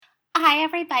Hi,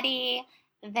 everybody.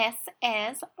 This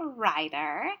is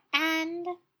Ryder, and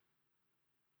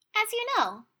as you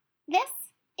know, this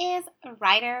is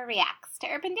Ryder Reacts to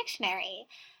Urban Dictionary.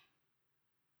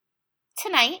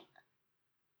 Tonight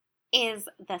is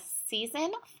the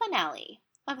season finale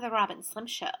of the Robin Slim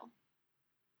Show.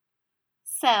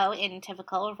 So, in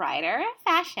typical Ryder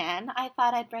fashion, I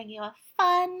thought I'd bring you a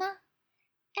fun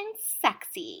and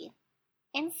sexy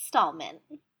installment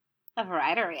of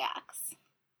Ryder Reacts.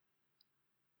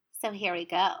 So here we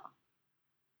go.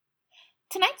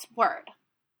 Tonight's word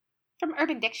from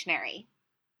Urban Dictionary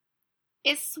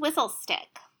is swizzle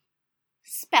stick,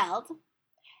 spelled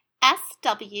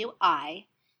Swizzlestick.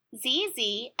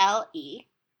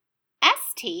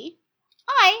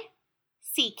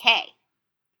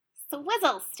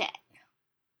 Swizzle stick.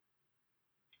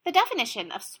 The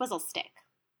definition of swizzle stick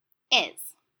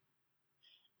is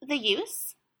the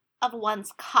use of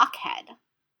one's cockhead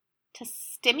to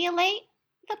stimulate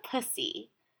the pussy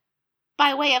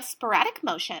by way of sporadic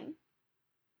motion,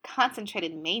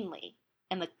 concentrated mainly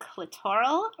in the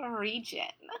clitoral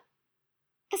region.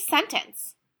 The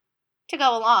sentence, to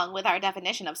go along with our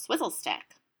definition of swizzle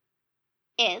stick,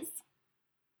 is,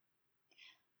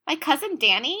 my cousin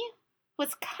Danny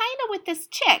was kind of with this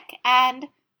chick, and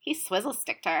he swizzle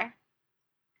sticked her.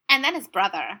 And then his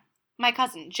brother, my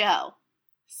cousin Joe,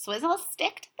 swizzle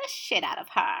sticked the shit out of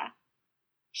her.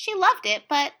 She loved it,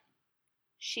 but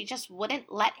she just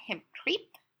wouldn't let him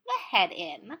creep the head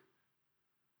in.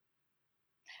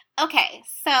 Okay,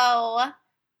 so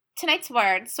tonight's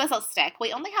word, swizzle stick,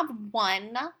 we only have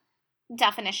one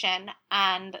definition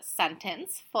and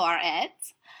sentence for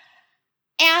it.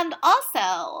 And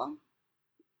also,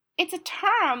 it's a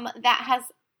term that has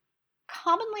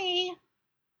commonly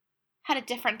had a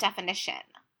different definition.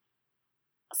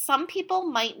 Some people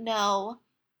might know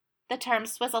the term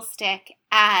swizzle stick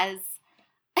as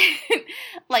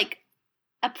like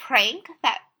a prank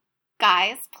that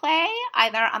guys play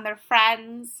either on their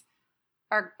friends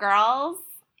or girls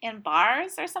in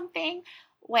bars or something,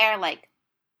 where like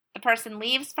the person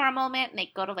leaves for a moment and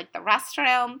they go to like the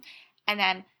restroom and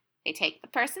then they take the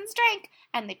person's drink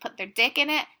and they put their dick in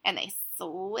it and they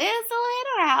swizzle it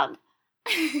around,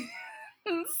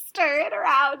 stir it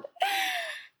around,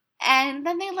 and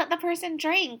then they let the person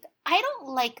drink. I don't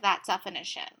like that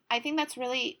definition. I think that's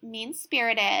really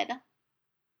mean-spirited.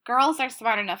 Girls are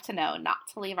smart enough to know not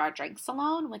to leave our drinks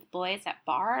alone with boys at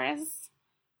bars.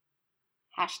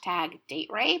 Hashtag date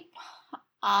rape.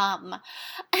 So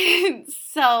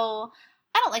I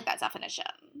don't like that definition.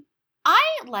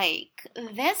 I like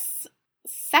this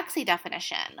sexy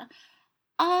definition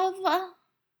of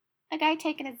a guy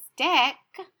taking his dick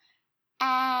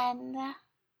and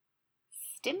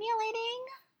stimulating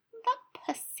the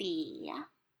pussy.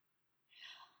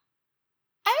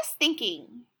 I was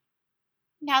thinking,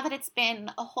 now that it's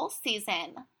been a whole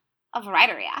season of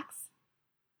Ryder Reacts,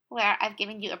 where I've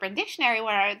given you Urban Dictionary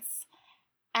words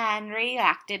and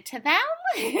reacted to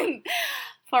them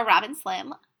for Robin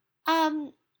Slim,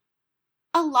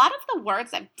 a lot of the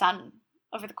words I've done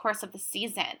over the course of the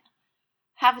season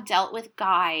have dealt with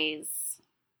guys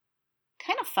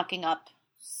kind of fucking up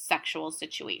sexual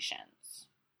situations.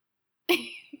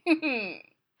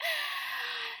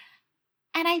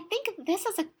 And I think this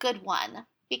is a good one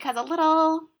because a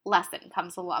little lesson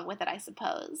comes along with it, I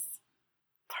suppose.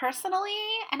 Personally,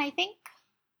 and I think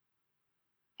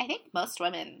most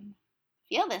women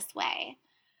feel this way,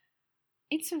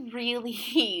 it's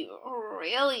really,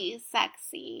 really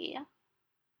sexy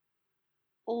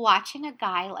watching a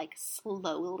guy like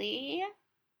slowly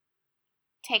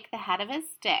take the head of his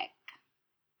dick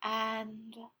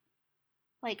and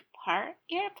like part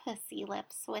your pussy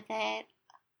lips with it.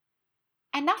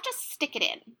 And not just stick it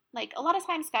in. Like, a lot of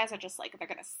times guys are just like, they're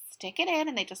gonna stick it in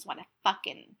and they just want to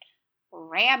fucking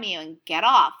ram you and get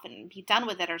off and be done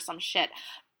with it or some shit.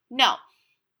 No.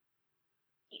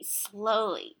 You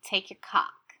slowly take your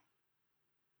cock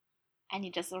and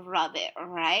you just rub it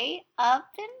right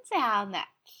up and down that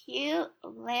cute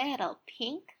little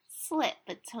pink slit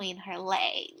between her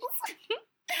legs.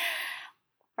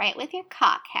 Right with your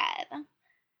cock head.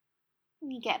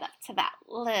 You get up to that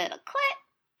little clit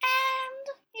and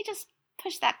you just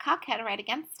push that cockhead right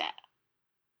against it.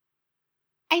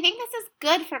 I think this is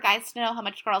good for guys to know how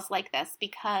much girls like this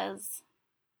because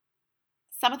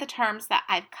some of the terms that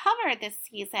I've covered this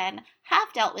season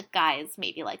have dealt with guys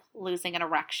maybe like losing an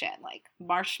erection, like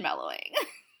marshmallowing,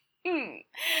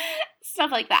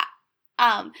 stuff like that.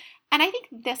 And I think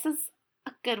this is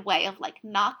a good way of like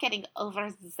not getting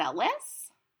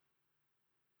overzealous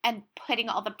and putting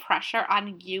all the pressure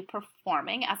on you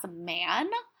performing as a man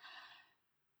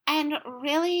and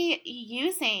really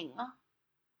using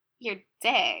your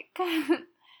dick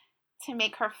to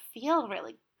make her feel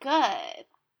really good.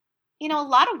 You know, a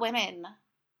lot of women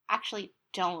actually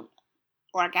don't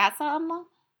orgasm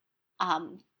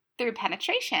through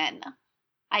penetration.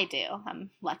 I do.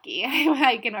 I'm lucky.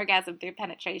 I can orgasm through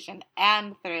penetration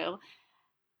and through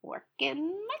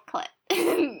working my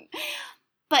clit.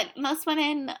 But most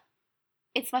women,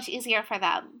 it's much easier for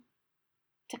them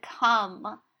to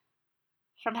come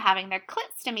from having their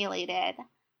clit stimulated.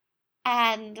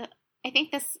 And I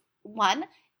think this one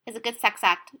is a good sex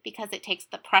act because it takes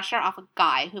the pressure off a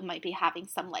guy who might be having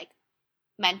some like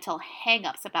mental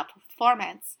hang-ups about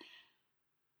performance.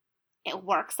 It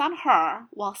works on her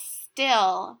while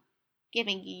still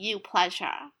giving you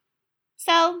pleasure.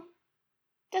 So,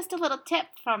 just a little tip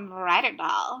from Ryder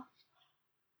Doll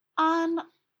on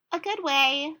a good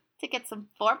way to get some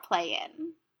foreplay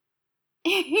in.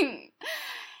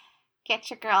 Get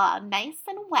your girl all nice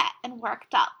and wet and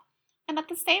worked up. And at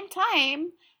the same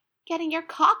time, getting your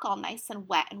cock all nice and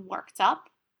wet and worked up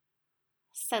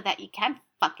so that you can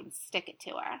fucking stick it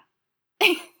to her.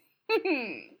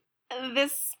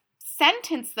 This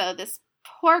sentence, though, this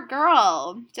poor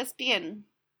girl just being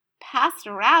passed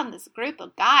around this group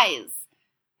of guys,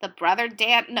 the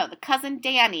cousin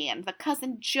Danny and the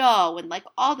cousin Joe and like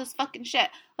all this fucking shit,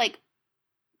 like,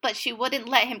 but she wouldn't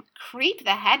let him creep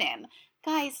the head in.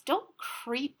 Guys, don't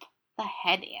creep the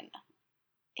head in.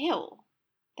 Ew.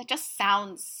 That just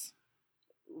sounds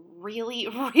really,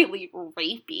 really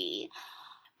rapey.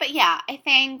 But yeah, I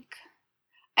think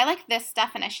I like this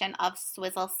definition of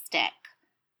swizzle stick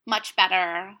much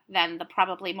better than the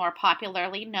probably more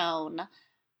popularly known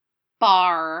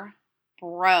bar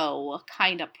bro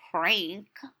kind of prank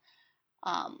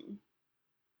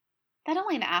that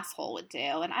only an asshole would do,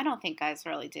 and I don't think guys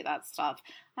really do that stuff.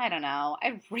 I don't know.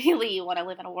 I really want to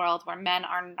live in a world where men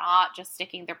are not just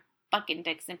sticking their fucking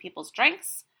dicks in people's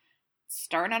drinks,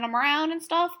 stirring them around and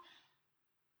stuff.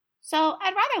 So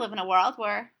I'd rather live in a world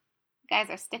where guys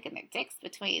are sticking their dicks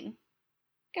between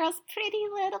girls' pretty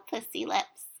little pussy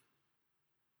lips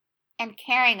and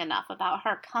caring enough about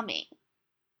her coming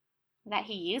that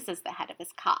he uses the head of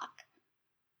his cock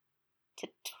to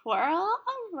twirl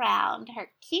around her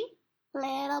cute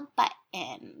little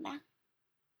button.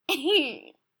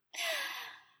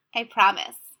 I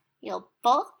promise you'll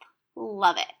both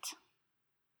love it.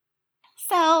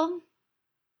 So,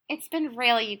 it's been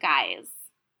real, you guys.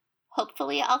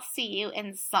 Hopefully I'll see you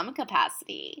in some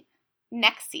capacity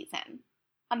next season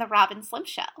on the Robin Slim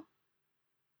Show.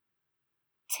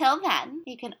 Till then,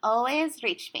 you can always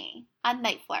reach me on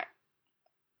Night Flirt,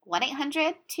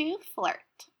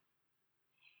 1-800-2-FLIRT,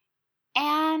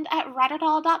 and at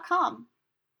ryderdoll.com.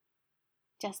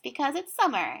 Just because it's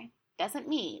summer doesn't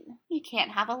mean you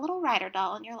can't have a little Ryder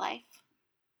doll in your life.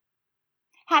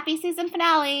 Happy season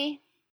finale!